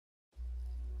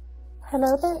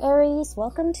Hello there, Aries.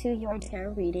 Welcome to your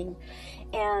tarot reading.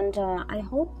 And I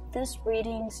hope this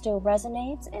reading still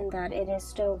resonates and that it is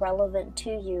still relevant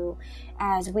to you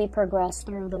as we progress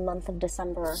through the month of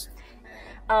December.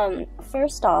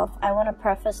 First off, I want to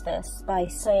preface this by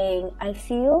saying I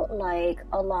feel like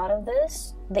a lot of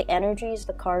this, the energies,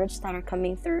 the cards that are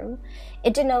coming through,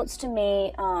 it denotes to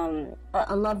me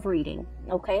a love reading,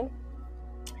 okay?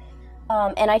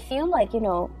 And I feel like,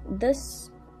 this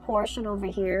portion over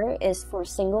here is for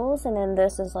singles, and then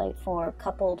this is like for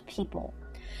coupled people.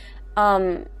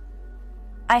 I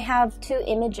have two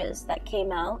images that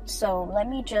came out, so let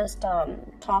me just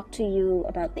talk to you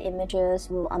about the images.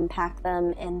 We'll unpack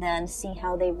them and then see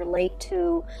how they relate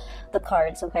to the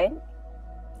cards, okay?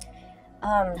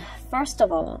 First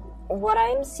of all, what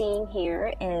I'm seeing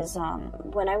here is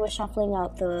when I was shuffling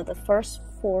out the first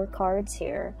four cards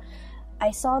here, I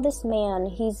saw this man.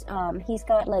 He's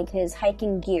got like his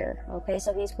hiking gear. Okay,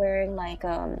 so he's wearing like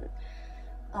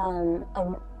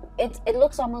it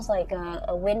looks almost like a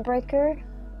windbreaker,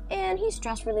 and he's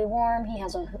dressed really warm. He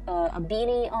has a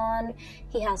beanie on.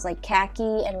 He has like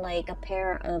khaki and like a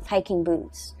pair of hiking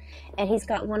boots, and he's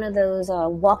got one of those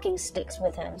walking sticks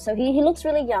with him. So he looks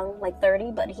really young, like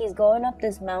 30, but he's going up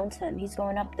this mountain. He's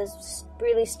going up this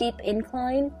really steep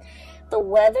incline. The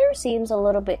weather seems a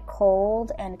little bit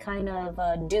cold and kind of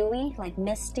dewy, like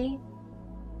misty.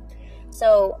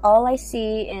 So all I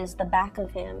see is the back of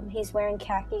him. He's wearing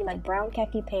khaki, like brown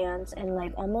khaki pants, and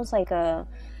like almost like a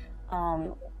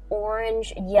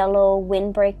orange yellow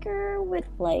windbreaker with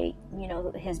like,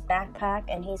 his backpack,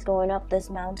 and he's going up this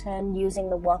mountain using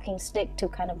the walking stick to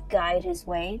kind of guide his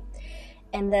way.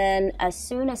 And then as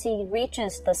soon as he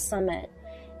reaches the summit,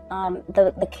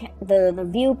 the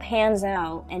view pans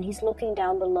out, and he's looking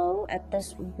down below at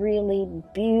this really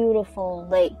beautiful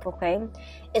lake. Okay,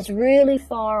 it's really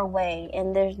far away,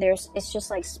 and it's just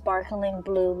like sparkling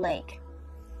blue lake.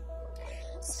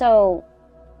 So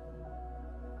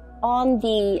on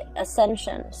the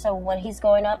ascension, so when he's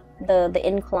going up the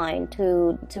incline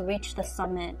to reach the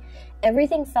summit,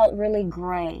 everything felt really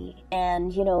gray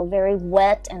and, very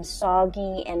wet and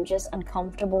soggy and just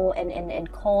uncomfortable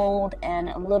and cold and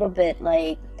a little bit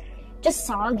like just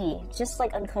soggy, just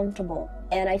like uncomfortable.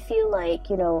 And I feel like,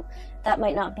 that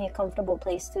might not be a comfortable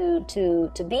place to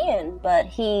be in, but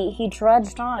he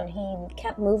trudged on. He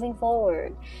kept moving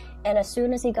forward. And as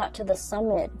soon as he got to the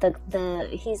summit,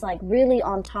 he's like really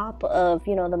on top of,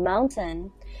 the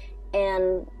mountain,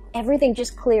 and everything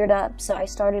just cleared up. So I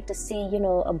started to see,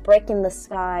 a break in the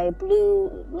sky,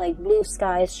 blue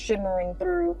skies shimmering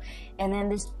through, and then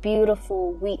this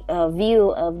beautiful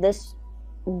view of this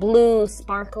blue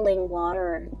sparkling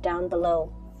water down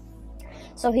below.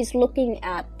 So he's looking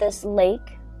at this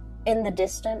lake in the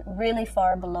distance, really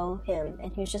far below him,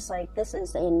 and he's just like, this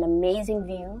is an amazing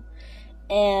view.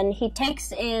 And he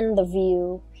takes in the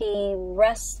view. He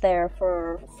rests there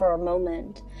for a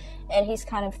moment, and he's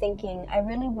kind of thinking, I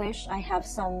really wish I have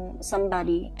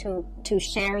somebody to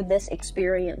share this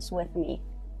experience with me.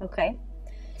 Okay?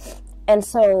 And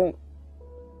so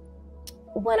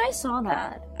when I saw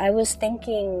that, I was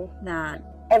thinking that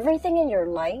everything in your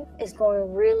life is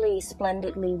going really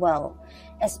splendidly well,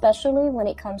 especially when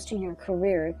it comes to your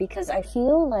career, because I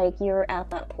feel like you're at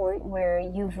that point where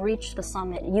you've reached the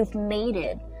summit, you've made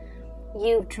it,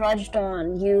 you've trudged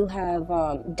on, you have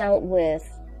dealt with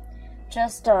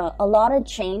just a lot of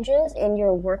changes in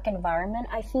your work environment.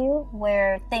 I feel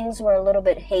where things were a little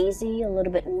bit hazy, a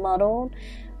little bit muddled.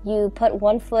 You put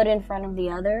one foot in front of the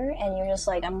other, and you're just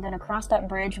like, I'm gonna cross that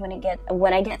bridge when I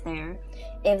get there.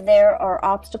 If there are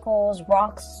obstacles,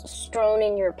 rocks strewn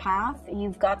in your path,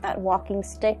 you've got that walking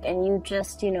stick, and you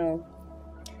just,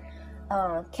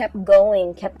 kept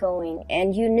going,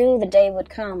 and you knew the day would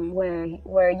come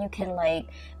where you can like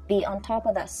be on top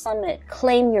of that summit,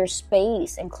 claim your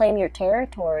space and claim your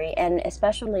territory, and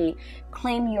especially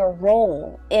claim your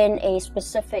role in a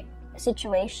specific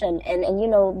situation, and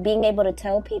being able to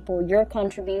tell people your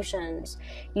contributions,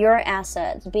 your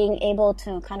assets, being able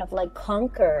to kind of like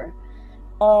conquer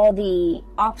all the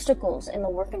obstacles in the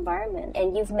work environment.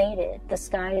 And you've made it. The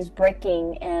sky is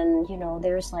breaking, and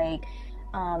there's like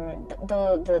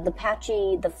the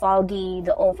patchy, the foggy,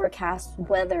 the overcast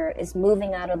weather is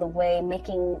moving out of the way,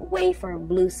 making way for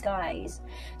blue skies.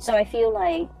 So I feel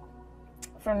like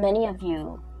for many of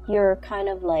you, you're kind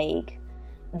of like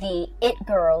the it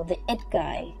girl, the it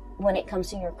guy when it comes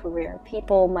to your career.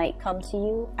 People might come to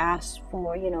you, ask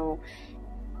for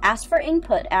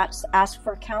input, ask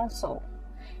for counsel.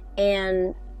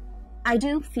 And I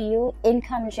do feel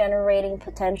income generating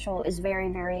potential is very,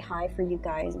 very high for you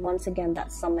guys. Once again,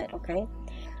 that summit, okay?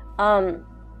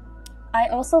 I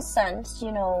also sense,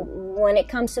 you know, when it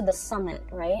comes to the summit,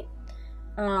 right?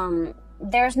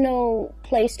 There's no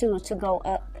place to go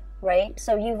up, right?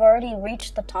 So you've already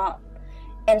reached the top.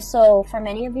 And so for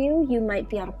many of you, you might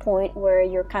be at a point where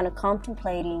you're kind of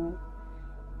contemplating,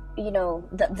 you know,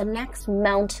 the next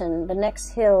mountain, the next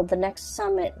hill, the next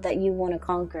summit that you want to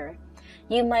conquer.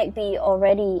 You might be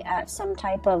already at some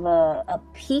type of a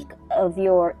peak of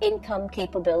your income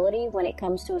capability when it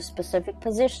comes to a specific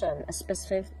position, a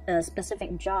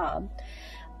specific job.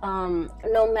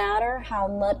 No matter how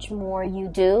much more you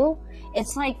do,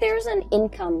 it's like there's an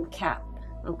income cap,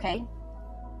 okay?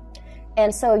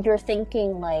 And so you're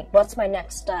thinking like, what's my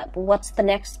next step? What's the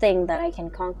next thing that I can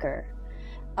conquer?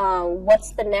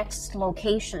 What's the next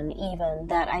location even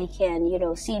that I can, you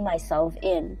know, see myself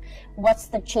in? What's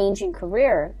the change in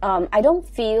career? I don't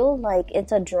feel like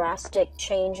it's a drastic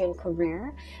change in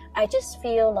career. I just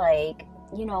feel like,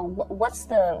 you know, what's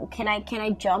the, can I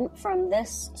jump from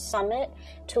this summit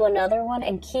to another one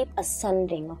and keep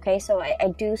ascending? Okay, so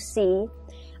I do see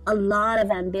a lot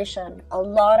of ambition, a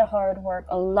lot of hard work,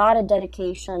 a lot of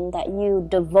dedication that you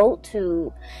devote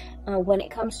to when it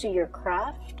comes to your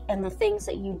craft and the things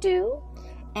that you do.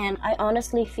 And I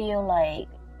honestly feel like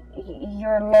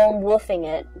you're lone wolfing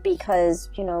it because,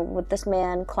 you know, with this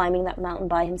man climbing that mountain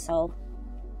by himself,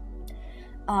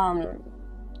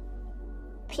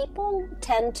 people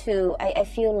tend to, I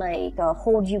feel like,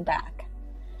 hold you back,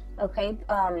 okay?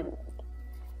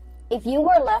 If you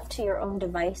were left to your own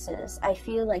devices, I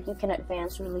feel like you can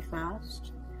advance really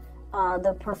fast.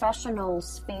 The professional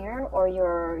sphere or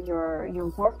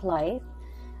your work life,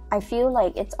 I feel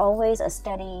like it's always a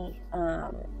steady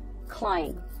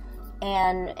climb,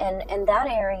 and that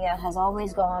area has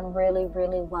always gone really,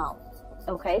 really well.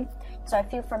 Okay, so I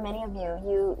feel for many of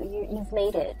you've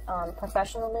made it.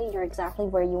 Professionally, you're exactly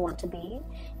where you want to be.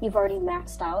 You've already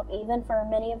maxed out, even for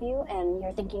many of you, and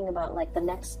you're thinking about like the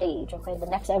next stage, okay, the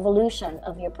next evolution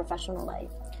of your professional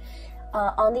life.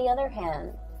 On the other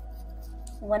hand,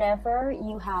 whenever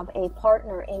you have a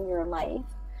partner in your life,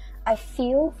 I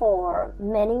feel for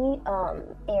many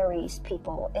Aries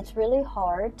people, it's really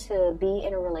hard to be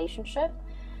in a relationship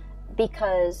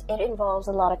because it involves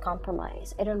a lot of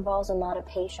compromise. It involves a lot of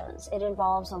patience. It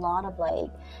involves a lot of like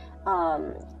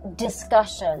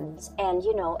discussions and,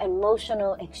 you know,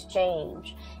 emotional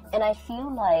exchange. And I feel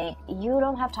like you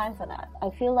don't have time for that.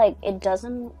 I feel like it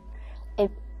doesn't,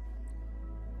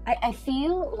 I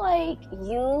feel like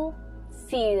you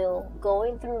feel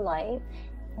going through life,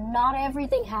 not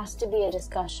everything has to be a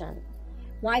discussion.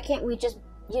 Why can't we just,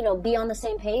 you know, be on the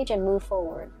same page and move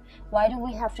forward? Why do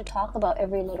we have to talk about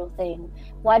every little thing?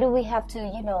 Why do we have to,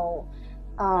 you know,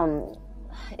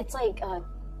 it's like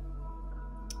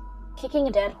kicking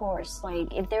a dead horse.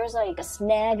 Like if there's like a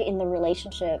snag in the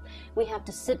relationship, we have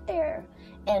to sit there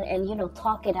and you know,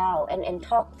 talk it out and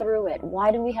talk through it.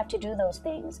 Why do we have to do those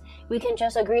things? We can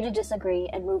just agree to disagree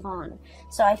and move on.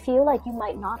 So I feel like you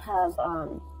might not have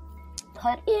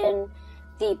put in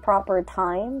the proper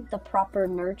time, the proper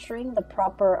nurturing, the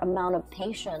proper amount of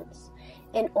patience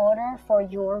in order for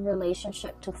your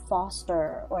relationship to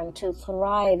foster or to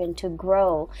thrive and to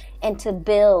grow and to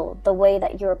build the way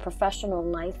that your professional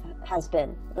life has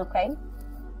been, okay?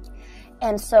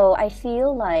 And so I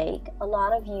feel like a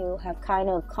lot of you have kind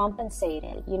of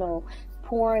compensated, you know,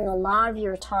 pouring a lot of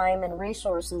your time and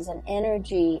resources and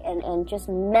energy and just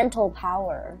mental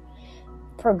power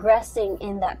progressing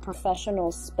in that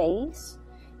professional space,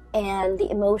 and the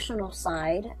emotional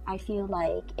side, I feel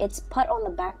like it's put on the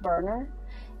back burner.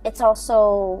 It's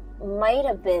also might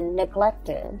have been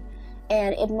neglected,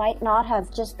 and it might not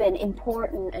have just been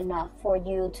important enough for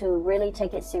you to really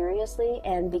take it seriously,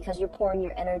 and because you're pouring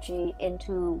your energy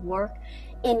into work,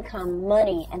 income,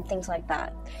 money, and things like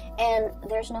that. And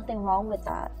there's nothing wrong with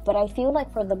that. But I feel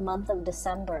like for the month of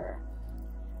December,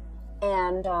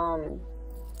 and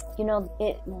you know,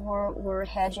 we're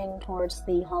hedging towards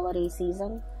the holiday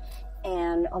season,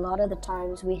 and a lot of the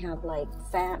times we have like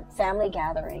family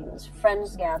gatherings,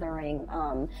 friends gathering,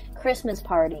 Christmas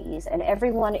parties, and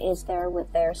everyone is there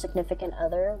with their significant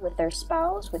other, with their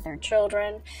spouse, with their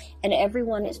children, and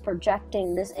everyone is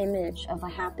projecting this image of a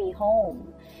happy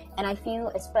home. And I feel,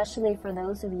 especially for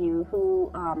those of you who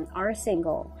are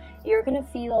single, you're gonna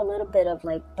feel a little bit of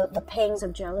like the pangs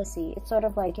of jealousy. It's sort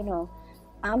of like, you know,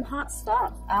 I'm hot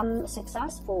stuff, I'm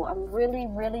successful, I'm really,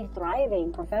 really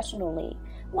thriving professionally.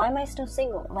 Why am I still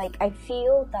single? Like, I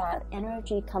feel that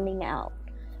energy coming out,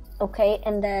 okay?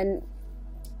 And then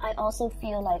I also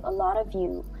feel like a lot of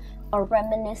you are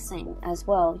reminiscing as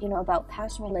well, you know, about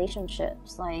past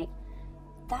relationships, like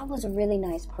that was a really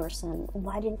nice person.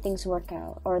 Why didn't things work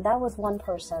out? Or that was one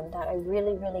person that I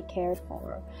really, really cared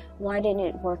for. Why didn't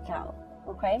it work out?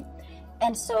 Okay?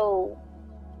 And so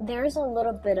there's a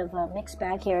little bit of a mixed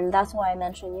bag here, and that's why I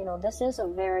mentioned, you know, this is a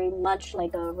very much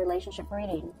like a relationship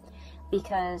reading,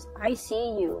 because I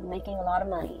see you making a lot of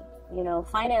money. You know,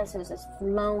 finances is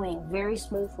flowing very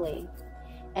smoothly.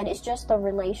 And it's just the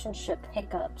relationship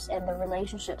hiccups and the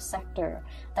relationship sector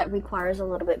that requires a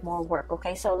little bit more work.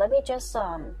 Okay, so let me just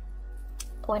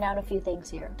point out a few things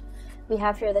here. We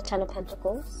have here the Ten of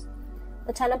Pentacles.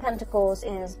 The Ten of Pentacles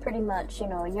is pretty much, you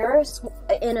know, you're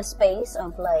in a space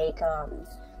of like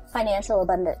financial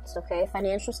abundance, okay?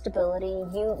 Financial stability.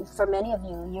 For many of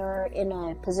you, you're in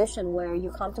a position where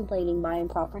you're contemplating buying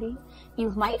property. You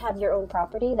might have your own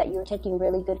property that you're taking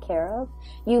really good care of.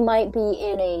 You might be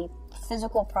in a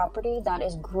physical property that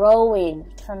is growing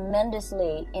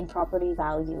tremendously in property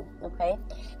value, okay?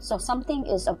 So something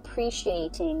is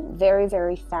appreciating very,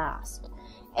 very fast.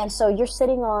 And so you're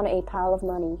sitting on a pile of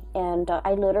money, and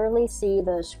I literally see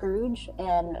the Scrooge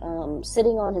and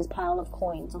sitting on his pile of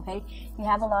coins, okay? You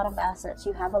have a lot of assets.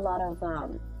 You have a lot of,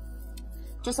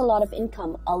 just a lot of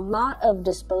income, a lot of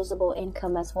disposable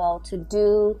income as well to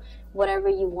do whatever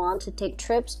you want, to take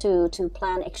trips, to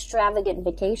plan extravagant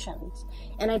vacations.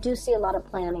 And I do see a lot of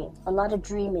planning, a lot of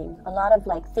dreaming, a lot of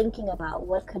like thinking about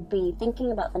what could be,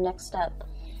 thinking about the next step.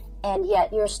 And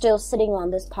yet you're still sitting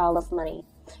on this pile of money.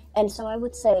 And so I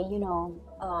would say, you know,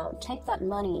 take that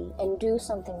money and do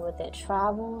something with it.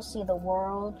 Travel, see the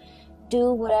world,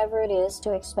 do whatever it is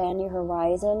to expand your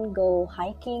horizon. Go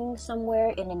hiking somewhere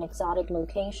in an exotic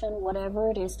location, whatever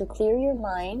it is to clear your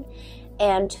mind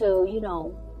and to, you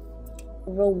know,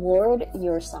 reward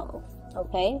yourself,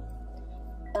 okay?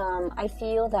 I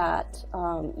feel that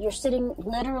you're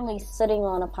literally sitting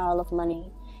on a pile of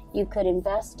money. You could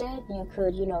invest it. You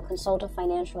could, you know, consult a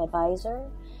financial advisor.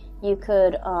 You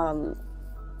could,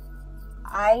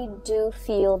 I do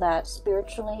feel that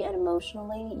spiritually and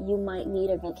emotionally, you might need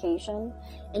a vacation,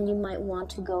 and you might want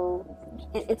to go,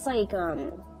 it's like,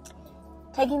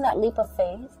 taking that leap of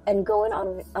faith and going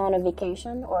on a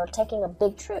vacation, or taking a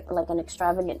big trip, like an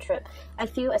extravagant trip. I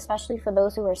feel, especially for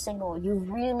those who are single, you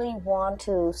really want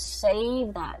to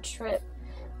save that trip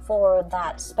for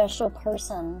that special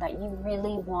person that you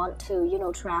really want to, you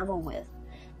know, travel with.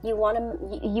 You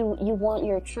want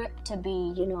your trip to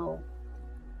be, you know,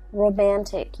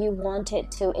 romantic. You want it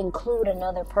to include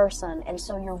another person, and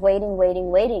so you're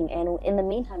waiting, and in the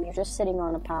meantime, you're just sitting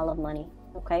on a pile of money,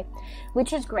 okay?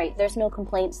 Which is great. There's no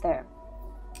complaints there.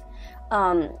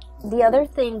 The other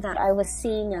thing that I was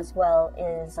seeing as well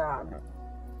is,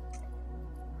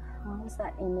 what was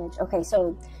that image? Okay,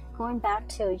 so going back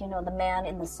to, you know, the man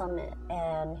in the summit,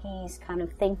 and he's kind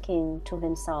of thinking to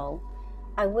himself,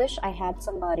 I wish I had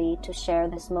somebody to share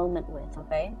this moment with,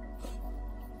 okay?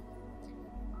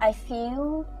 I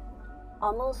feel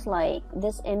almost like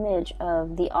this image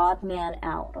of the odd man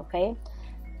out, okay?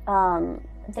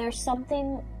 There's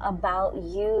something about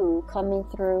you coming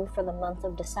through for the month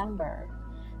of December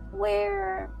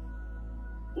where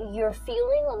you're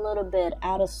feeling a little bit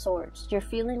out of sorts. You're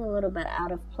feeling a little bit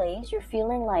out of place. You're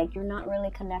feeling like you're not really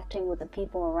connecting with the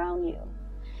people around you.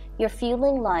 You're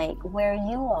feeling like where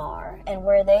you are and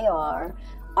where they are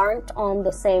aren't on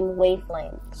the same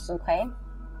wavelengths, okay?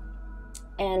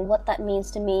 And what that means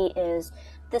to me is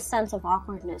this sense of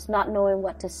awkwardness, not knowing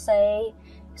what to say.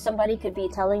 Somebody could be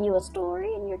telling you a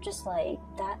story and you're just like,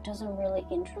 that doesn't really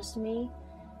interest me.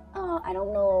 I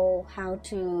don't know how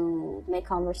to make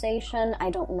conversation. I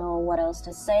don't know what else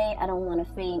to say. I don't want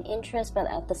to feign interest, but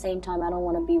at the same time, I don't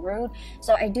want to be rude.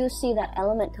 So I do see that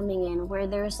element coming in where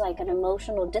there's like an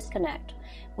emotional disconnect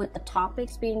with the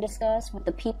topics being discussed, with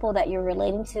the people that you're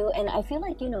relating to. And I feel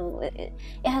like, you know, it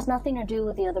has nothing to do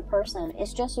with the other person.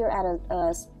 It's just you're at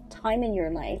a time in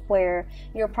your life where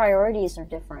your priorities are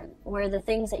different, where the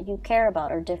things that you care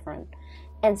about are different.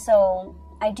 And so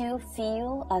I do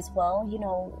feel as well, you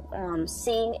know,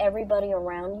 seeing everybody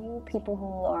around you, people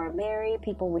who are married,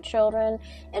 people with children,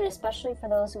 and especially for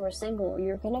those who are single,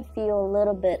 you're going to feel a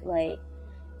little bit like,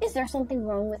 is there something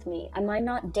wrong with me? Am I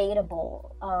not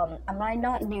dateable? Am I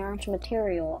not marriage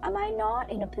material? Am I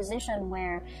not in a position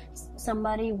where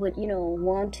somebody would, you know,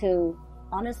 want to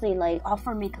honestly like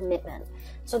offer me commitment?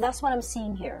 So that's what I'm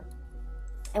seeing here.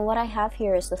 And what I have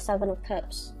here is the Seven of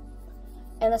Cups.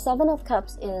 And the Seven of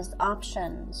Cups is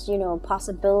options, you know,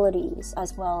 possibilities,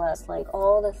 as well as like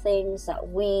all the things that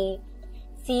we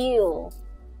feel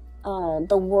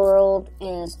the world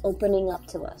is opening up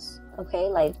to us, okay?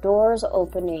 Like doors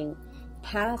opening,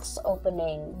 paths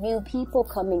opening, new people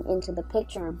coming into the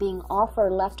picture, being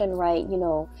offered left and right, you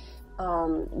know,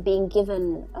 being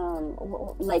given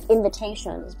like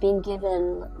invitations, being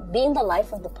the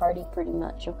life of the party pretty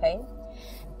much, okay?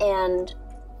 And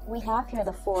we have here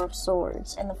the Four of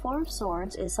Swords, and the Four of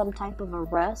Swords is some type of a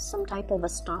rest, some type of a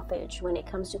stoppage when it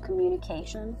comes to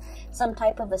communication, some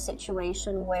type of a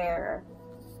situation where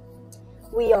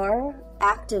we are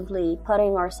actively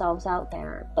putting ourselves out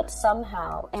there, but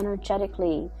somehow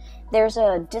energetically there's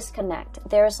a disconnect.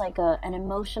 There's like an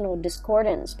emotional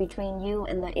discordance between you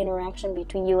and the interaction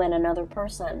between you and another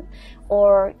person.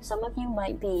 Or some of you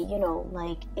might be, you know,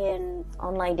 like in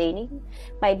online dating,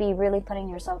 might be really putting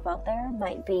yourself out there,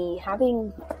 might be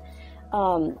having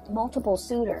multiple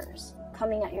suitors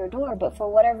coming at your door, but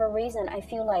for whatever reason, I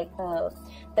feel like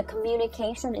the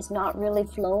communication is not really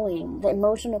flowing. The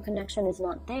emotional connection is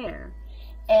not there.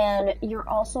 And you're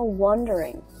also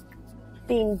wondering,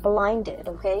 being blinded,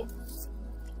 okay?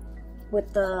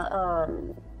 With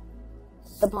the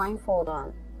blindfold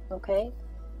on, okay?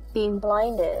 Being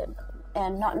blinded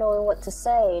and not knowing what to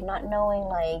say, not knowing,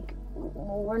 like,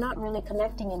 we're not really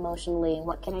connecting emotionally.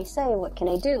 What can I say? What can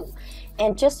I do?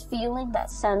 And just feeling that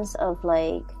sense of,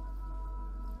 like,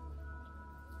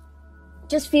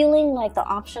 just feeling like the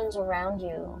options around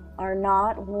you are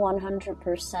not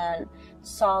 100%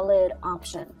 solid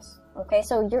options. Okay,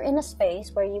 so you're in a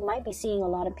space where you might be seeing a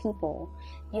lot of people.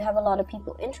 You have a lot of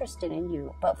people interested in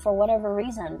you, but for whatever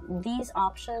reason, these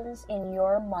options in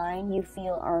your mind you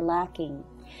feel are lacking.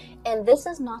 And this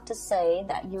is not to say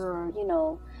that you're, you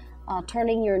know,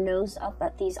 turning your nose up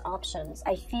at these options.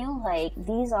 I feel like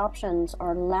these options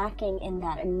are lacking in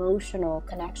that emotional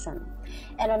connection.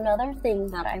 And another thing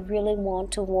that I really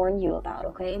want to warn you about,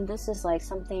 okay, and this is like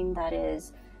something that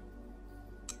is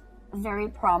very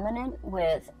prominent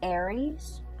with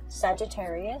Aries,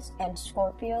 Sagittarius, and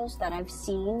Scorpios that I've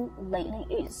seen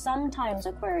lately, sometimes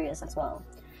Aquarius as well.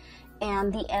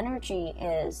 And the energy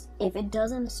is, if it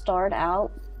doesn't start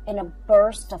out in a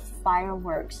burst of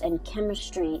fireworks and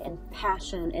chemistry and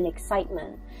passion and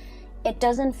excitement, it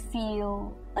doesn't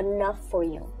feel enough for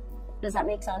you. Does that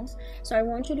make sense? So I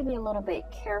want you to be a little bit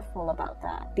careful about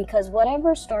that, because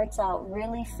whatever starts out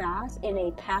really fast in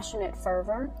a passionate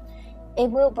fervor, it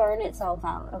will burn itself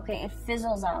out, okay? It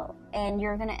fizzles out, and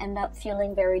you're going to end up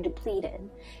feeling very depleted.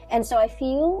 And so I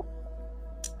feel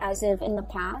as if in the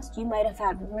past you might have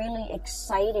had really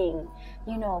exciting,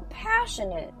 you know,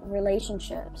 passionate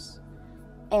relationships,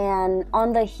 and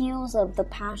on the heels of the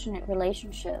passionate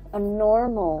relationship, a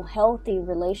normal, healthy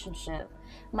relationship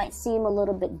might seem a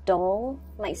little bit dull,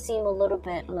 might seem a little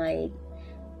bit like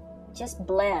just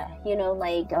blah, you know,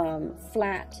 like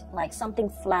flat, like something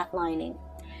flatlining.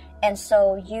 And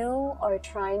so you are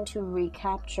trying to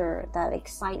recapture that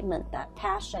excitement, that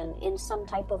passion in some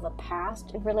type of a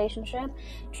past relationship,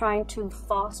 trying to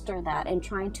foster that and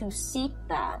trying to seek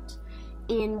that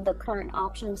in the current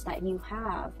options that you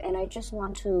have. And I just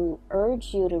want to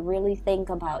urge you to really think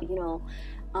about, you know,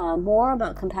 more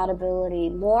about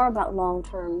compatibility, more about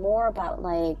long-term, more about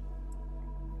like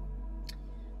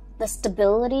the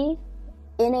stability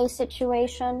in a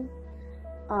situation,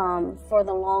 for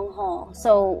the long haul.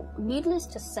 So needless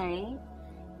to say,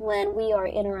 when we are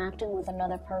interacting with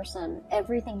another person,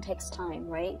 everything takes time,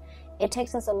 right? It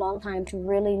takes us a long time to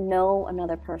really know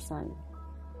another person.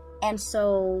 And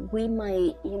so we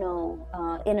might, you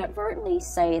know, inadvertently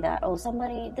say that, oh,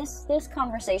 somebody, this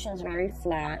conversation is very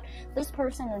flat, this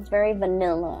person is very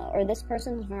vanilla, or this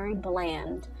person is very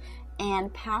bland,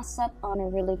 and pass up on a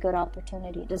really good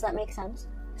opportunity. Does that make sense?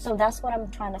 So that's what I'm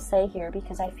trying to say here,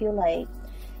 because I feel like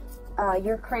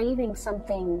you're craving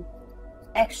something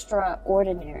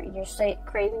extraordinary. You're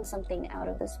craving something out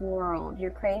of this world.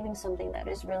 You're craving something that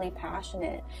is really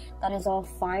passionate, that is all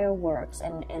fireworks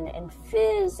and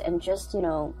fizz and just, you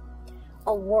know,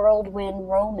 a whirlwind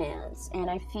romance. And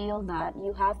I feel that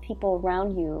you have people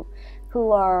around you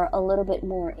who are a little bit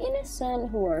more innocent,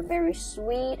 who are very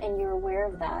sweet, and you're aware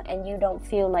of that, and you don't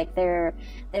feel like they're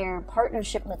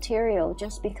partnership material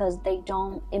just because they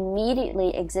don't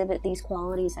immediately exhibit these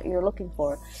qualities that you're looking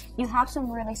for. You have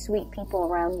some really sweet people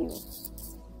around you.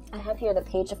 I have here the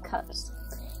Page of Cups.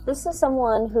 This is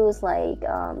someone who's like,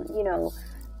 you know,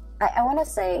 I want to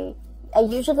say, I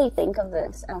usually think of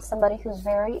this as somebody who's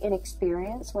very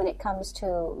inexperienced when it comes to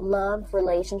love,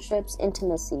 relationships,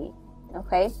 intimacy,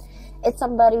 okay? It's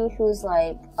somebody who's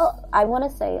like, oh, I want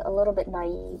to say a little bit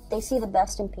naive. They see the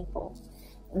best in people.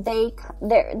 They're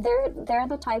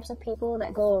the types of people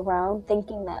that go around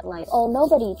thinking that, like, oh,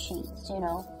 nobody cheats, you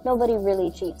know? Nobody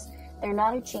really cheats. They're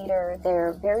not a cheater.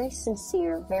 They're very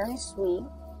sincere, very sweet.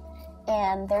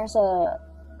 And there's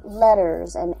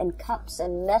letters and cups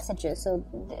and messages. So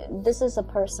this is a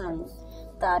person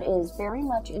that is very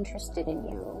much interested in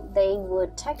you. They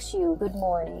would text you good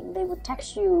morning. They would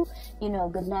text you, you know,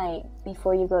 good night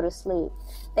before you go to sleep.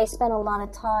 They spend a lot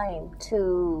of time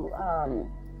to,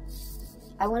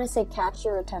 I want to say, catch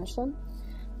your attention.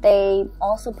 They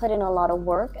also put in a lot of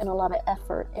work and a lot of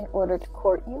effort in order to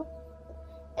court you.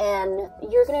 And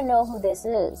you're going to know who this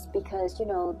is because, you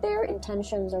know, their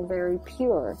intentions are very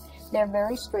pure. They're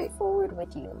very straightforward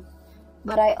with you.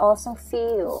 But I also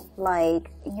feel like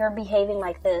you're behaving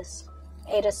like this,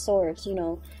 Eight of Swords, you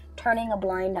know, turning a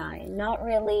blind eye, not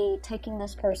really taking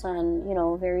this person, you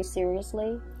know, very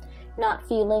seriously, not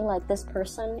feeling like this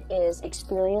person is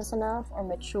experienced enough or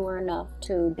mature enough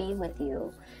to be with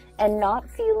you, and not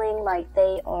feeling like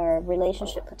they are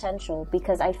relationship potential,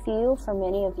 because I feel for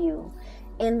many of you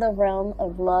in the realm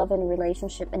of love and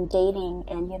relationship and dating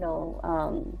and, you know,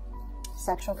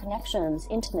 sexual connections,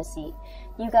 intimacy,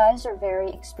 you guys are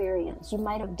very experienced. You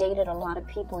might have dated a lot of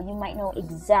people. You might know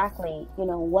exactly, you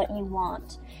know, what you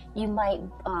want. You might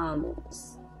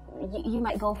you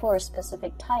might go for a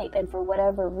specific type, and for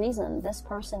whatever reason, this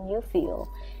person you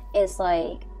feel is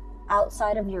like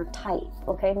outside of your type,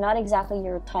 okay? Not exactly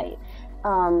your type.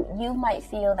 You might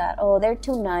feel that, oh, they're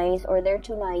too nice, or they're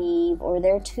too naive, or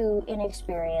they're too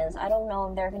inexperienced. I don't know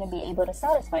if they're going to be able to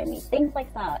satisfy me. Things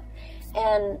like that.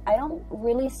 And I don't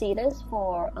really see this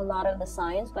for a lot of the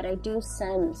signs, but I do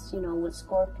sense, you know, with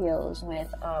Scorpios, with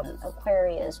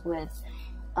Aquarius, with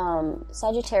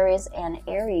Sagittarius and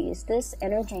Aries, this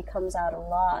energy comes out a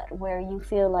lot where you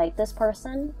feel like this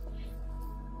person,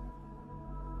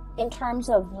 in terms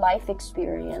of life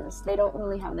experience, they don't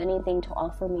really have anything to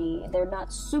offer me. They're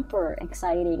not super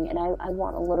exciting, and I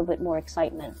want a little bit more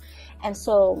excitement. And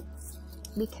so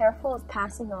be careful of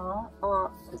passing over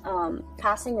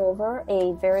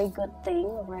a very good thing,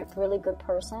 a really good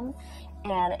person,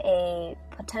 and a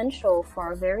potential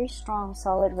for a very strong,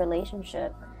 solid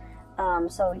relationship.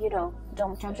 So, you know,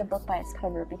 don't judge a book by its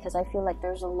cover, because I feel like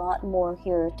there's a lot more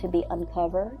here to be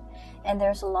uncovered, and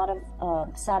there's a lot of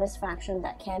satisfaction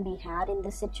that can be had in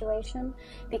this situation,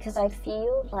 because I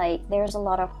feel like there's a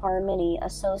lot of harmony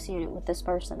associated with this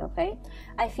person, okay?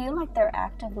 I feel like they're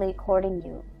actively courting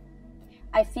you.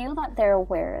 I feel that they're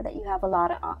aware that you have a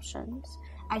lot of options.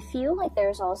 I feel like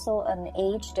there's also an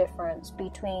age difference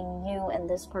between you and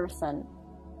this person.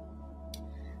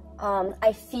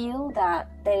 I feel that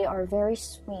they are very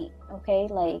sweet, okay?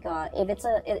 Like, if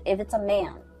it's a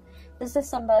man, this is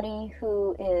somebody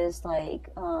who is like,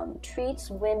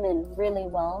 treats women really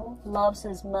well, loves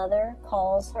his mother,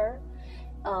 calls her.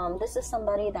 This is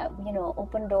somebody that, you know,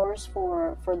 open doors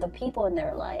for the people in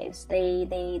their lives.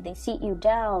 They seat you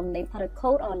down. They put a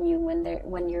coat on you when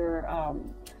you're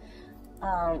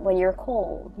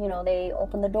cold. You know, they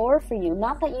open the door for you.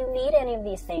 Not that you need any of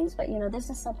these things, but, you know, this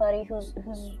is somebody who's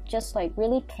just like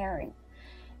really caring.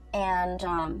 And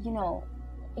you know,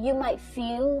 you might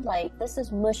feel like this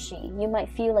is mushy. You might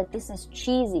feel like this is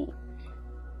cheesy.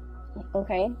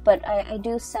 Okay, but I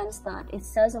do sense that it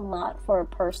says a lot for a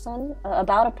person,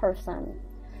 about a person,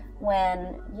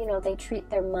 when, you know, they treat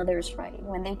their mothers right,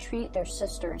 when they treat their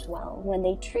sisters well, when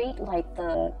they treat like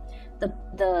their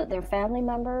family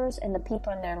members and the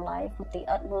people in their life with the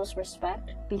utmost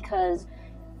respect, because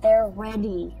they're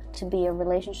ready to be a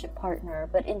relationship partner.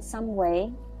 But in some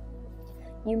way,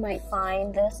 you might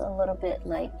find this a little bit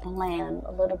like bland,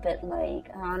 a little bit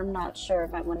like, I'm not sure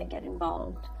if I want to get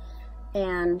involved.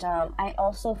 And I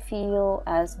also feel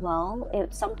as well,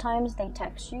 sometimes they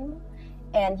text you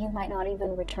and you might not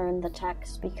even return the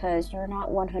text because you're not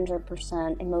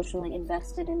 100% emotionally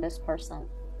invested in this person,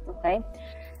 okay?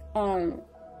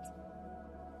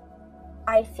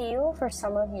 I feel for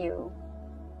some of you,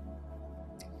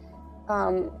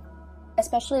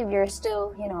 especially if you're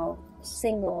still, you know,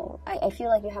 single, I feel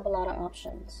like you have a lot of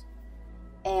options.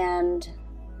 And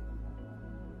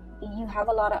you have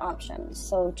a lot of options,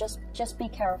 so just be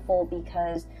careful,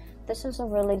 because this is a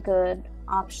really good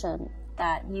option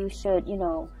that you should, you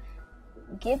know,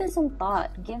 give it some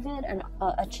thought, give it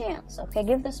a chance, okay?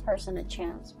 Give this person a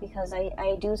chance, because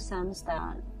I do sense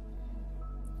that.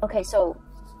 Okay, so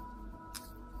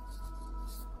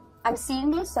I'm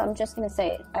seeing this, so I'm just gonna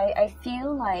say it. I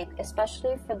feel like,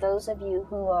 especially for those of you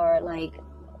who are like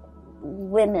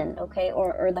women, okay,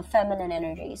 or the feminine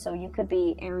energy, so you could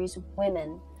be Aries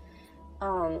women,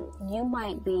 you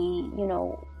might be, you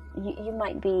know, you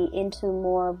might be into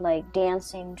more of like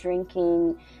dancing,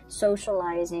 drinking,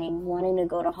 socializing, wanting to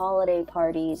go to holiday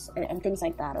parties and things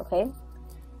like that, okay?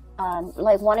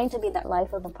 Like wanting to be that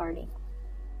life of the party.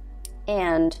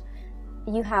 And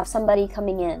you have somebody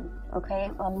coming in, okay?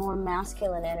 A more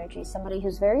masculine energy, somebody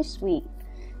who's very sweet,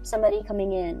 somebody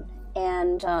coming in,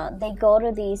 and they go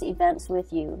to these events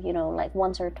with you, you know, like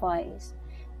once or twice,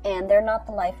 and they're not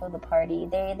the life of the party.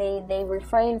 They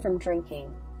refrain from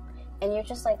drinking, and you're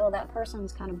just like, oh, that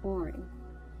person's kind of boring.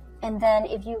 And then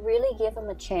if you really give them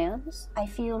a chance, I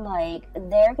feel like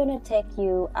they're going to take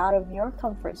you out of your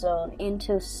comfort zone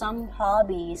into some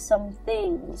hobby, some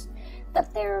things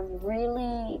that they're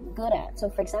really good at.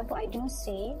 So for example, I do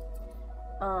see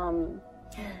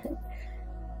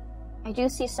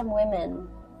some women,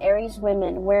 Aries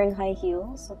women, wearing high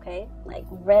heels, okay? Like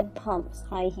red pumps,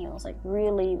 high heels, like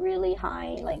really, really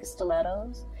high, like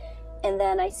stilettos. And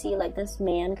then I see like this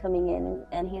man coming in,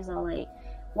 and he's all like,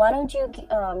 why don't you,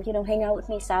 you know, hang out with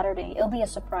me Saturday? It'll be a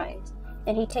surprise.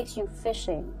 And he takes you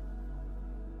fishing.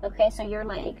 Okay, so you're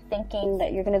like thinking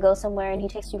that you're gonna go somewhere, and he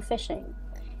takes you fishing.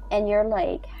 And you're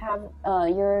like,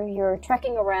 you're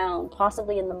trekking around,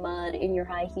 possibly in the mud, in your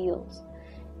high heels.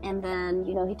 And then,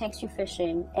 you know, he takes you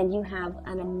fishing, and you have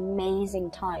an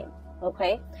amazing time.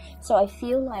 Okay, so I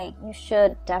feel like you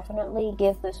should definitely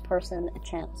give this person a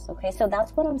chance. Okay, so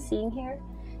that's what I'm seeing here.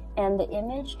 And the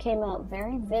image came out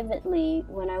very vividly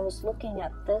when I was looking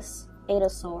at this Eight of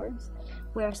Swords,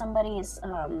 where somebody is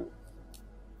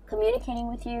communicating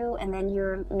with you, and then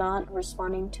you're not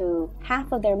responding to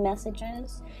half of their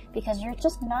messages because you're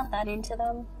just not that into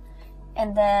them.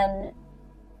 And then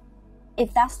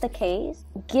if that's the case,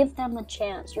 give them a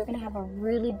chance. You're going to have a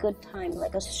really good time,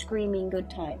 like a screaming good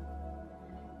time.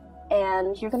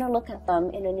 And you're going to look at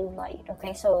them in a new light,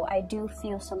 okay? So I do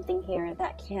feel something here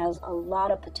that has a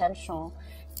lot of potential.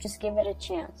 Just give it a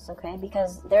chance, okay?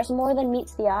 Because there's more than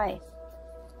meets the eye.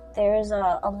 There's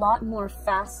a lot more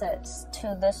facets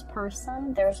to this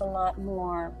person. There's a lot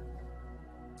more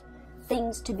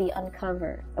things to be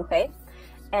uncovered, okay?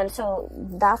 And so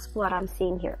that's what I'm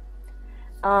seeing here.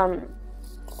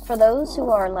 For those who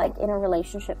are like in a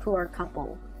relationship, who are a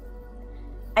couple,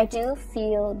 I do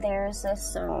feel there's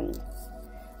this,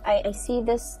 I see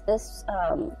this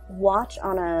watch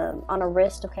on a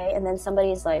wrist, okay, and then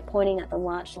somebody's like pointing at the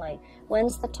watch like,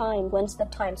 when's the time, when's the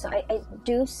time? So I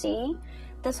do see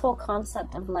this whole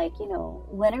concept of like, you know,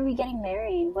 when are we getting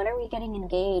married? When are we getting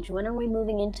engaged? When are we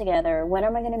moving in together? When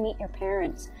am I going to meet your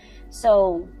parents?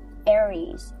 So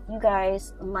Aries, you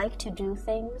guys like to do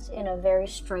things in a very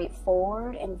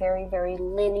straightforward and very, very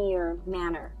linear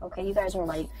manner, okay? You guys are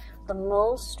like the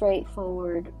most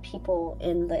straightforward people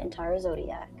in the entire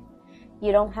zodiac.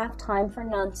 You don't have time for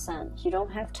nonsense. You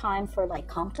don't have time for like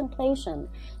contemplation.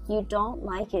 You don't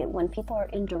like it when people are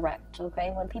indirect,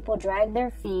 okay? When people drag their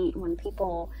feet, when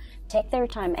people take their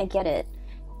time, I get it.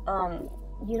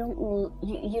 You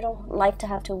don't like to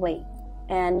have to wait.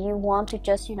 And you want to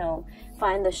just, you know,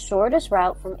 find the shortest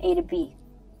route from A to B.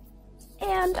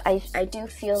 And I do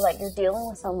feel like you're dealing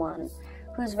with someone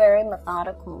who's very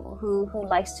methodical, who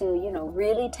likes to, you know,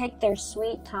 really take their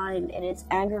sweet time, and it's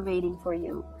aggravating for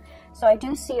you. So I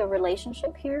do see a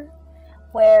relationship here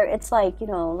where it's like, you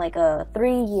know, like a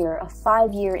 3-year, a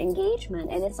 5-year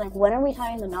engagement, and it's like, when are we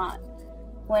tying the knot?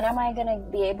 When am I gonna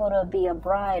be able to be a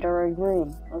bride or a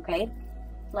groom, okay?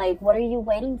 Like, what are you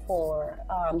waiting for?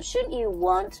 Shouldn't you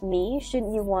want me?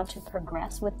 Shouldn't you want to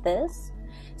progress with this?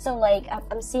 So, like,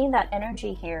 I'm seeing that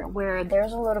energy here where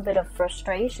there's a little bit of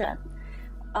frustration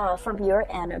from your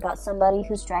end about somebody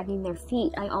who's dragging their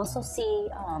feet. I also see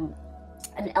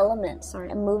an element.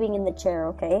 Sorry, I'm moving in the chair,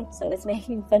 okay? So it's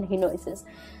making funny noises.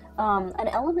 An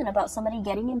element about somebody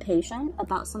getting impatient,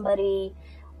 about somebody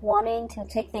wanting to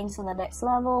take things to the next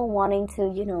level, wanting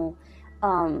to, you know,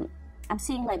 I'm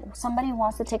seeing like somebody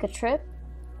wants to take a trip,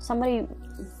 somebody,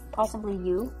 possibly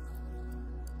you,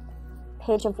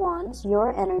 Page of Wands,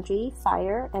 your energy,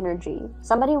 fire energy,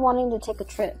 somebody wanting to take a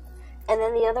trip, and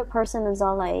then the other person is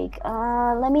all like,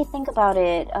 let me think about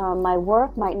it, my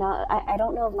work might not, I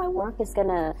don't know if my work is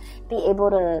gonna be able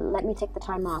to let me take the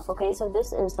time off, okay? So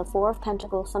this is the Four of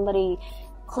Pentacles, somebody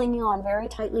clinging on very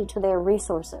tightly to their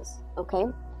resources, okay?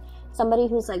 Somebody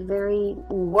who's like very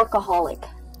workaholic,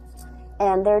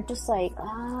 and they're just like,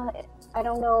 I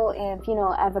don't know if, you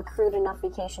know, I've accrued enough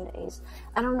vacation days.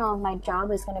 I don't know if my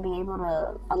job is going to be able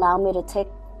to allow me to take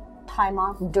time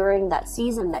off during that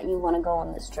season that you want to go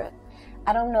on this trip.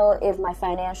 I don't know if my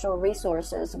financial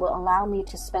resources will allow me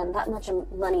to spend that much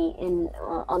money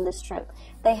on this trip.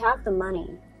 They have the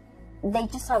money. They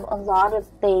just have a lot of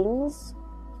things,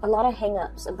 a lot of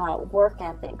hang-ups about work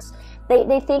ethics.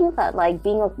 They think that like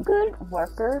being a good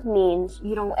worker means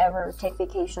you don't ever take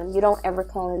vacation, you don't ever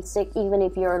call in sick, even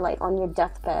if you're like on your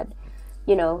deathbed,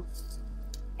 you know.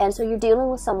 And so you're dealing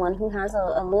with someone who has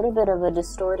a little bit of a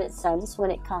distorted sense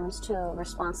when it comes to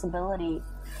responsibility.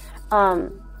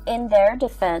 In their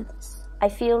defense, I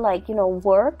feel like, you know,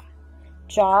 work,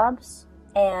 jobs,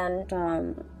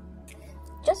 And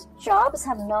just jobs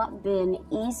have not been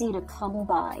easy to come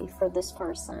by for this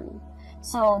person.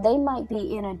 So they might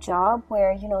be in a job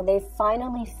where, you know, they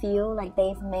finally feel like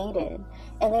they've made it,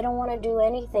 and they don't want to do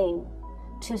anything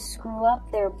to screw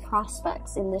up their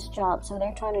prospects in this job. So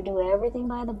they're trying to do everything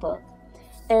by the book.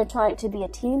 They're trying to be a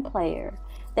team player.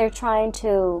 They're trying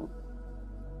to,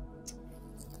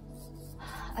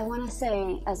 I want to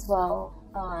say as well,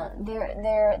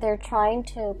 they're trying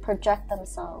to project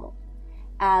themselves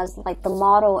as like the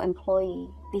model employee,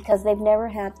 because they've never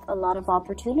had a lot of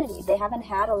opportunity. They haven't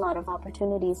had a lot of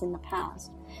opportunities in the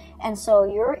past. And so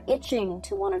you're itching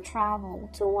to want to travel,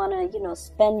 to want to, you know,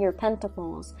 spend your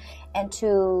pentacles and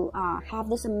to have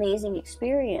this amazing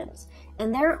experience.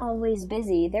 And they're always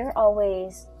busy. They're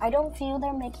always, I don't feel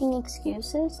they're making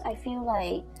excuses. I feel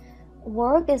like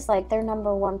work is like their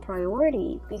number one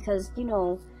priority, because, you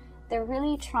know, they're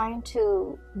really trying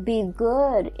to be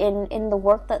good in the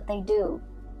work that they do.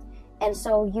 And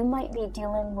so you might be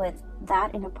dealing with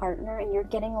that in a partner, and you're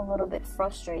getting a little bit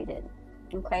frustrated,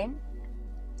 okay?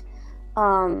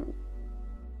 I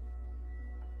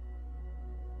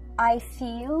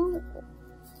feel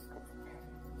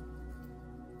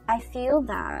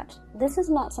that this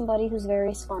is not somebody who's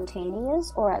very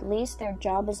spontaneous, or at least their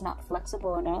job is not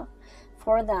flexible enough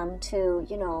for them to,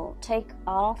 you know, take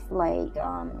off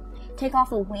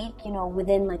a week, you know,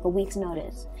 within like a week's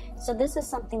notice. So this is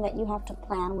something that you have to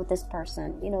plan with this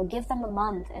person. You know, give them a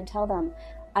month and tell them,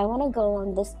 I want to go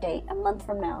on this date a month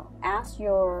from now. Ask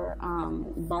your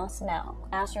boss now.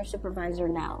 Ask your supervisor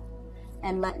now.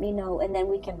 And let me know, and then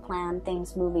we can plan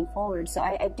things moving forward. So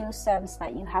I do sense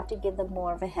that you have to give them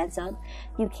more of a heads up.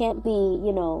 You can't be,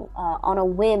 you know, on a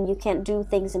whim. You can't do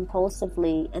things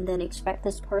impulsively and then expect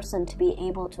this person to be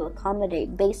able to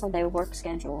accommodate based on their work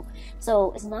schedule.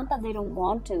 So it's not that they don't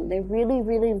want to. They really,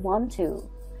 really want to.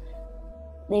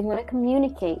 They want to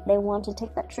communicate. They want to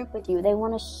take that trip with you. They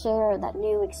want to share that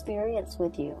new experience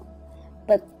with you.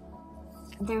 But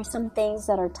there's some things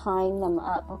that are tying them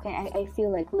up, okay? I feel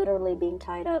like literally being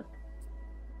tied up.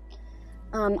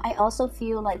 I also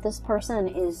feel like this person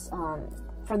is,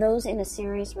 for those in a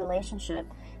serious relationship,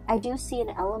 I do see an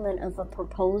element of a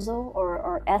proposal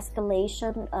or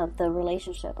escalation of the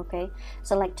relationship, okay?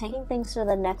 So like taking things to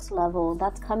the next level,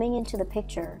 that's coming into the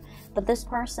picture. But this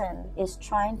person is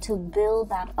trying to build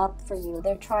that up for you.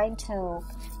 They're trying to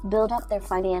build up their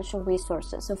financial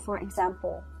resources. So for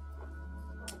example,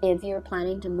 if you're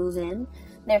planning to move in,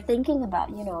 they're thinking about,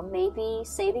 you know, maybe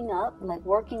saving up, like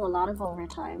working a lot of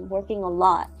overtime, working a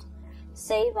lot,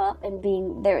 save up, and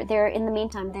being they're in the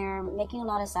meantime, they're making a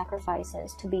lot of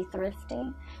sacrifices to be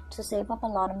thrifty, to save up a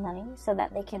lot of money so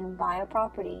that they can buy a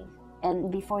property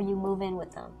and before you move in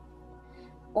with them.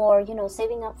 Or, you know,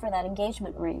 saving up for that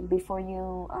engagement ring before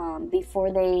you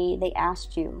before they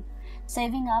asked you.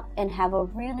 Saving up and have a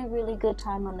really, really good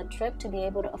time on the trip to be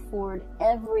able to afford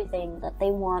everything that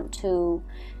they want to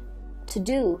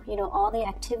do, you know, all the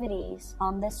activities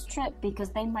on this trip,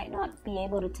 because they might not be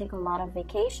able to take a lot of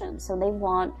vacations. So they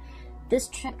want this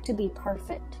trip to be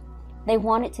perfect. They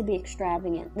want it to be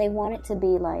extravagant. They want it to be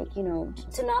like, you know,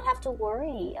 to not have to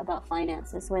worry about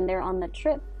finances when they're on the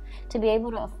trip, to be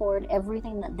able to afford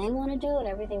everything that they want to do and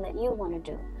everything that you want to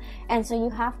do. And so you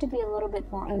have to be a little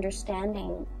bit more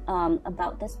understanding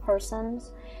about this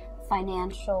person's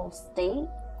financial state.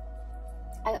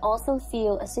 I also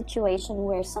feel a situation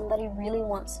where somebody really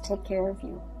wants to take care of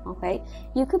you, okay?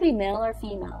 You could be male or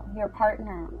female. Your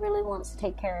partner really wants to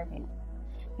take care of you.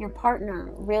 Your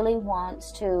partner really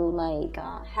wants to like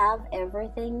have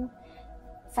everything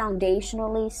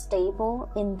foundationally stable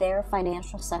in their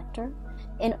financial sector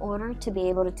in order to be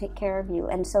able to take care of you.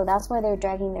 And so that's why they're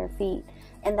dragging their feet.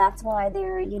 And that's why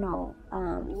they're, you know,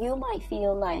 you might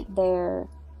feel like they're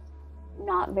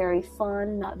not very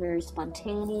fun, not very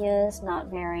spontaneous,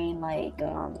 not very like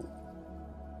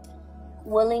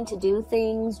willing to do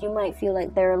things. You might feel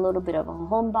like they're a little bit of a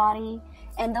homebody.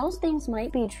 And those things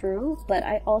might be true, but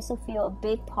I also feel a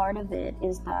big part of it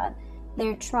is that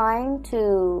they're trying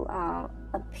to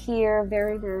appear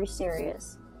very, very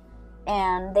serious.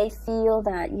 And they feel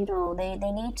that, you know, they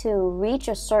need to reach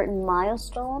a certain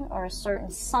milestone or a certain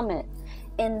summit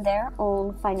in their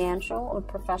own financial or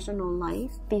professional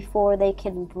life before they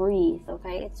can breathe,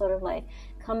 okay? It's sort of like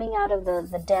coming out of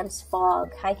the dense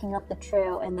fog, hiking up the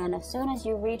trail, and then as soon as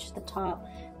you reach the top,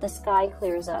 the sky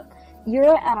clears up.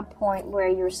 You're at a point where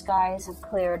your skies have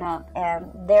cleared up and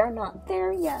they're not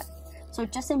there yet. So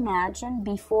just imagine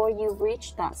before you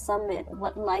reach that summit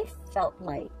what life felt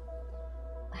like.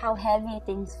 How heavy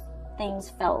things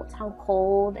felt, how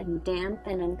cold and damp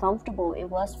and uncomfortable it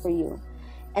was for you.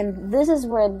 And this is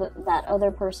where that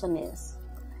other person is.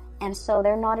 And so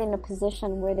they're not in a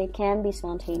position where they can be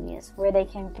spontaneous, where they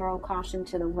can throw caution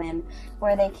to the wind,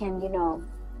 where they can, you know,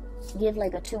 give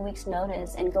like a 2 weeks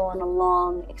notice and go on a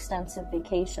long, extensive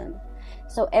vacation.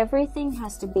 So everything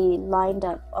has to be lined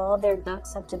up. All their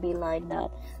ducks have to be lined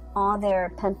up. All their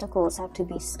pentacles have to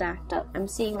be stacked up. I'm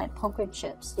seeing like poker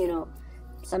chips, you know.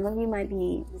 Some of you might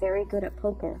be very good at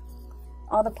poker.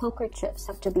 All the poker chips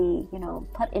have to be, you know,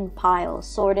 put in piles,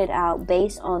 sorted out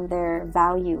based on their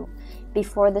value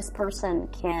before this person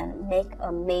can make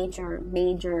a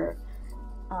major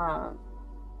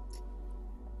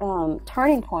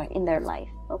turning point in their life,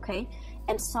 okay?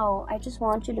 And so I just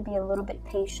want you to be a little bit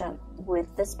patient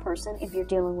with this person if you're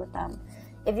dealing with them.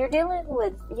 If you're dealing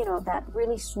with, you know, that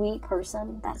really sweet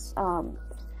person that's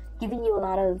giving you a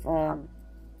lot of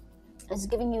is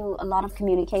giving you a lot of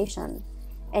communication,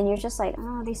 and you're just like,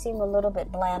 oh, they seem a little bit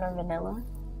bland or vanilla,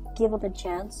 give it a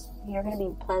chance. You're going to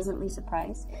be pleasantly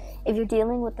surprised. If you're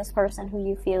dealing with this person who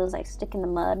you feel is like stick in the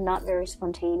mud, not very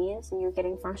spontaneous, and you're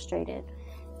getting frustrated,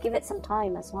 give it some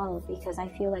time as well, because I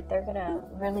feel like they're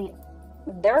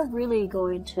really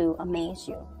going to amaze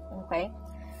you, okay?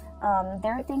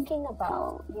 They're thinking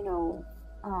about, you know,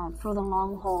 for the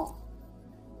long haul.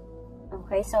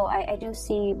 Okay, so I do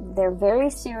see they're very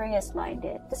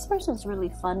serious-minded. This person's really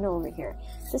fun over here.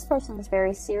 This person is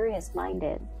very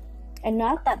serious-minded. And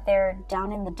not that they're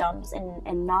down in the dumps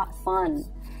and not fun.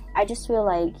 I just feel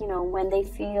like, you know, when they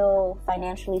feel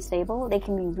financially stable, they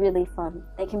can be really fun.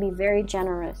 They can be very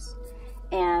generous.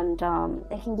 And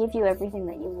they can give you everything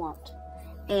that you want.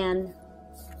 And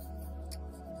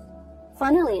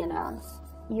funnily enough,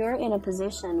 you're in a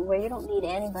position where you don't need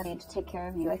anybody to take care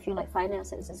of you. I feel like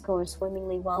finances is going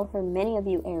swimmingly well for many of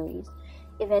you Aries.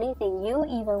 If anything, you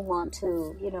even want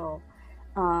to, you know,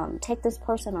 take this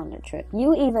person on a trip.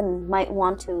 You even might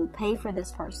want to pay for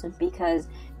this person because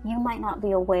you might not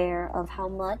be aware of how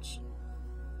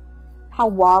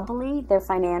wobbly their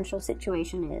financial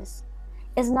situation is.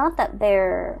 It's not that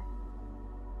they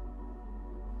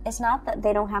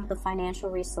don't have the financial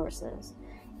resources.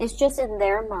 It's just in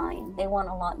their mind, they want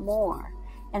a lot more.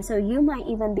 And so you might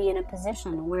even be in a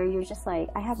position where you're just like,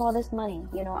 I have all this money,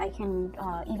 you know, I can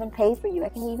even pay for you. I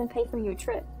can even pay for your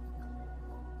trip.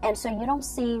 And so you don't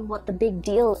see what the big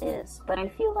deal is. But I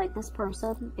feel like this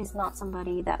person is not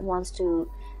somebody that wants to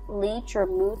leech or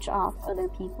mooch off other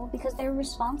people because they're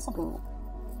responsible.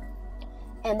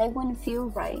 And they wouldn't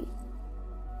feel right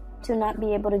to not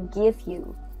be able to give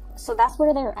you. So that's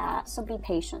where they're at. So be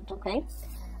patient, okay?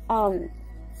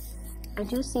 I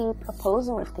do see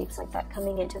proposal and things like that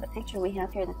coming into the picture. We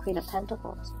have here the Queen of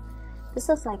Pentacles. This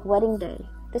is like wedding day.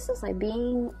 This is like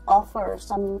being offered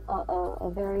a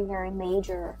very, very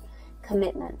major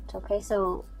commitment. Okay,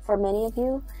 so for many of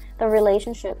you, the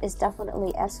relationship is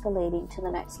definitely escalating to the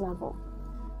next level.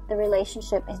 The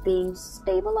relationship is being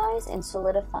stabilized and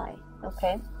solidified.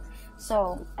 Okay,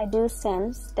 so I do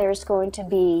sense there's going to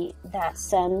be that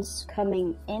sense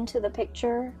coming into the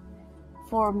picture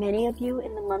for many of you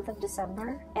in the month of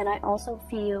December. And I also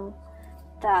feel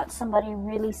that somebody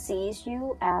really sees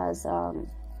you as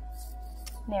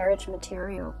marriage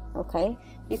material, okay?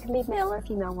 You can be male or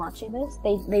female watching this.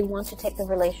 They want to take the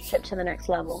relationship to the next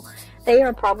level. They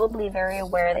are probably very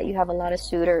aware that you have a lot of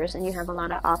suitors and you have a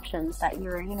lot of options, that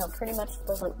you're, you know, pretty much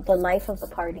the life of the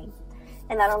party,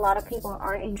 and that a lot of people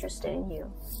aren't interested in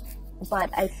you.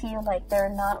 But I feel like they're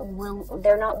not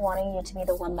wanting you to be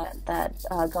the one that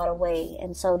got away,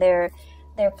 and so they're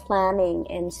planning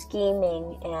and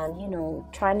scheming and, you know,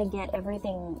 trying to get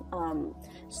everything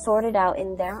sorted out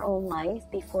in their own life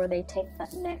before they take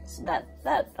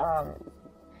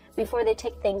before they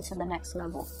take things to the next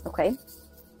level. Okay.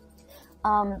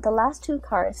 The last two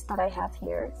cards that I have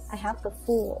here, I have the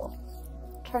Fool,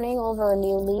 turning over a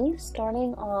new leaf,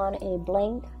 starting on a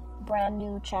blank, brand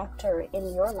new chapter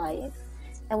in your life.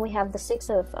 And we have the Six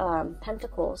of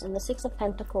Pentacles, and the Six of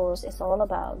Pentacles is all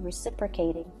about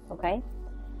reciprocating. Okay.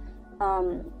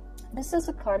 This is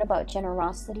a card about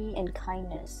generosity and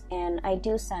kindness, and I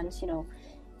do sense, you know,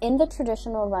 in the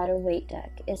traditional Rider-Waite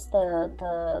deck, it's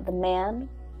the man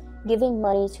giving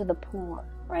money to the poor,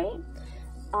 right?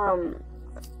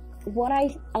 What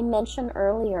I mentioned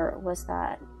earlier was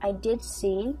that I did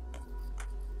see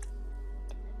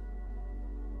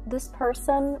this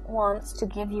person wants to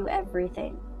give you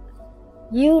everything.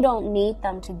 You don't need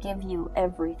them to give you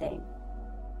everything.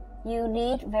 You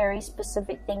need very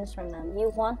specific things from them. You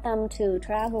want them to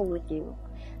travel with you.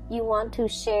 You want to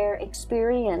share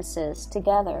experiences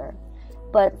together.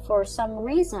 But for some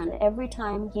reason, every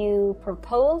time you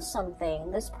propose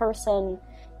something, this person,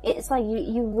 it's like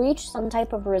you reach some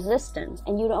type of resistance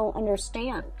and you don't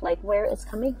understand like where it's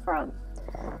coming from.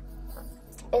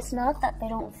 it's not that they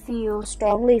don't feel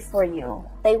strongly for you.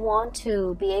 They want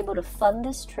to be able to fund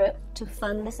this trip, to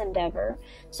fund this endeavor,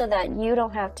 so that you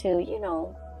don't have to, you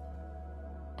know,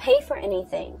 pay for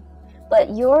anything.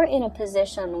 But you're in a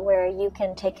position where you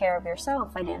can take care of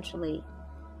yourself financially.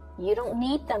 You don't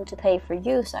need them to pay for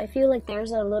you. So I feel like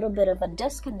there's a little bit of a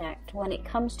disconnect when it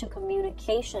comes to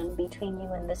communication between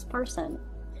you and this person.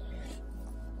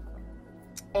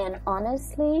 And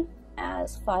honestly,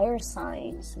 as fire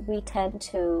signs, we tend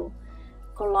to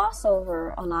gloss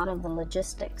over a lot of the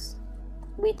logistics.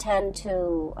 We tend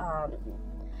to,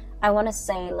 I want to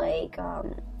say, like,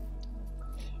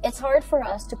 it's hard for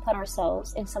us to put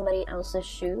ourselves in somebody else's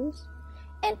shoes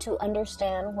and to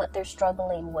understand what they're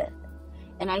struggling with.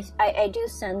 And I do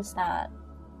sense that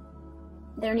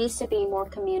there needs to be more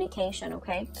communication,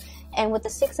 okay? And with the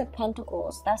Six of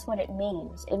Pentacles, that's what it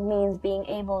means. It means being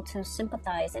able to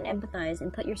sympathize and empathize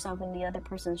and put yourself in the other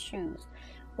person's shoes.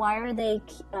 Why are they,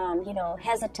 you know,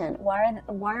 hesitant? Why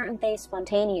aren't they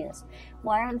spontaneous?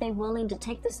 Why aren't they willing to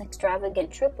take this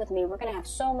extravagant trip with me? We're going to have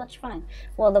so much fun.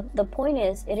 Well, the point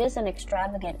is, it is an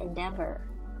extravagant endeavor.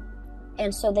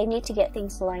 And so they need to get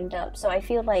things lined up. So I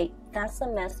feel like that's the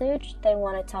message they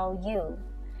want to tell you.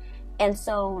 And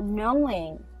so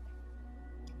knowing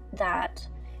that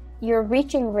you're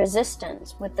reaching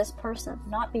resistance with this person,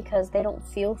 not because they don't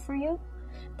feel for you,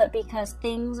 but because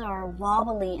things are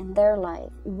wobbly in their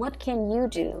life. What can you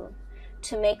do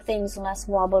to make things less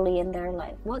wobbly in their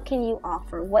life? What can you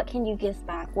offer? What can you give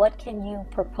back? What can you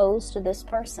propose to this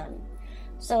person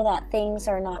so that things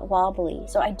are not wobbly?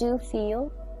 So I do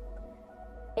feel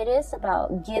it is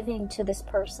about giving to this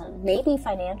person, maybe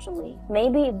financially.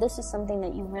 Maybe if this is something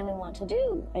that you really want to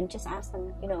do, and just ask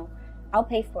them, you know, I'll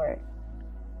pay for it.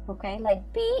 Okay?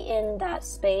 Like, be in that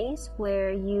space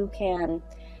where you can,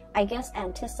 I guess,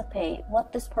 anticipate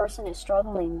what this person is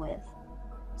struggling with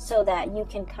so that you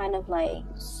can kind of like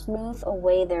smooth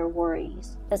away their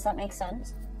worries. Does that make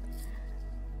sense?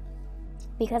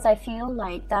 Because I feel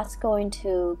like that's going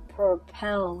to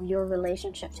propel your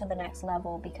relationship to the next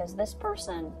level, because this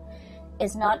person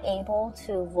is not able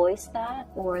to voice that,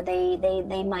 or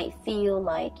they might feel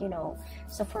like, you know,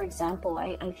 so for example,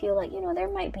 I feel like, you know,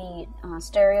 there might be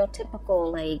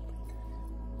stereotypical like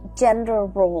gender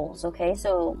roles, okay?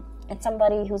 So it's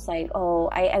somebody who's like, oh,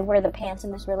 I wear the pants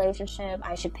in this relationship,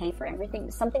 I should pay for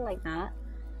everything, something like that.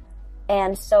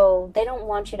 And so they don't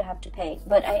want you to have to pay.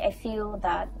 But I feel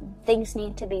that things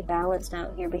need to be balanced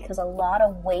out here, because a lot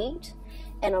of weight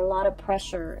and a lot of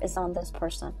pressure is on this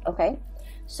person, okay?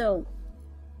 So,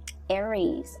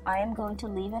 Aries, I am going to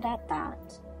leave it at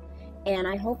that. And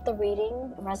I hope the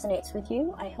reading resonates with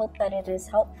you. I hope that it is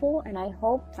helpful. And I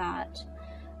hope that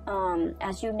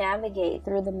as you navigate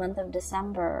through the month of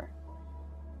December,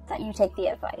 that you take the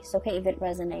advice, okay, if it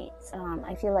resonates.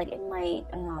 I feel like it might...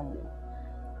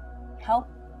 help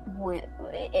with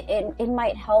it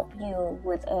might help you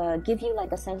with give you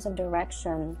like a sense of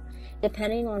direction,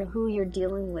 depending on who you're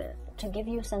dealing with, to give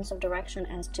you a sense of direction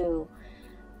as to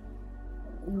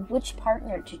which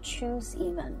partner to choose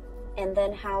even, and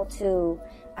then how to,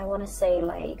 I want to say,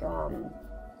 like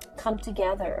come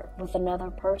together with another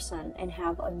person and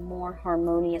have a more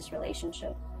harmonious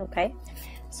relationship. Okay,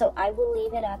 so I will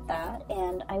leave it at that,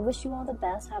 and I wish you all the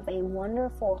best. Have a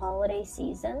wonderful holiday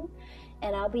season.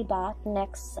 And I'll be back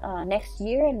next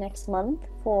year and next month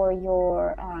for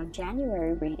your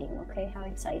January reading. Okay, how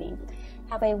exciting.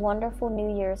 Have a wonderful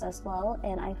New Year's as well.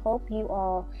 And I hope you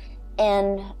all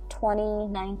end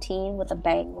 2019 with a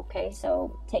bang. Okay,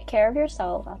 so take care of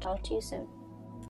yourself. I'll talk to you soon.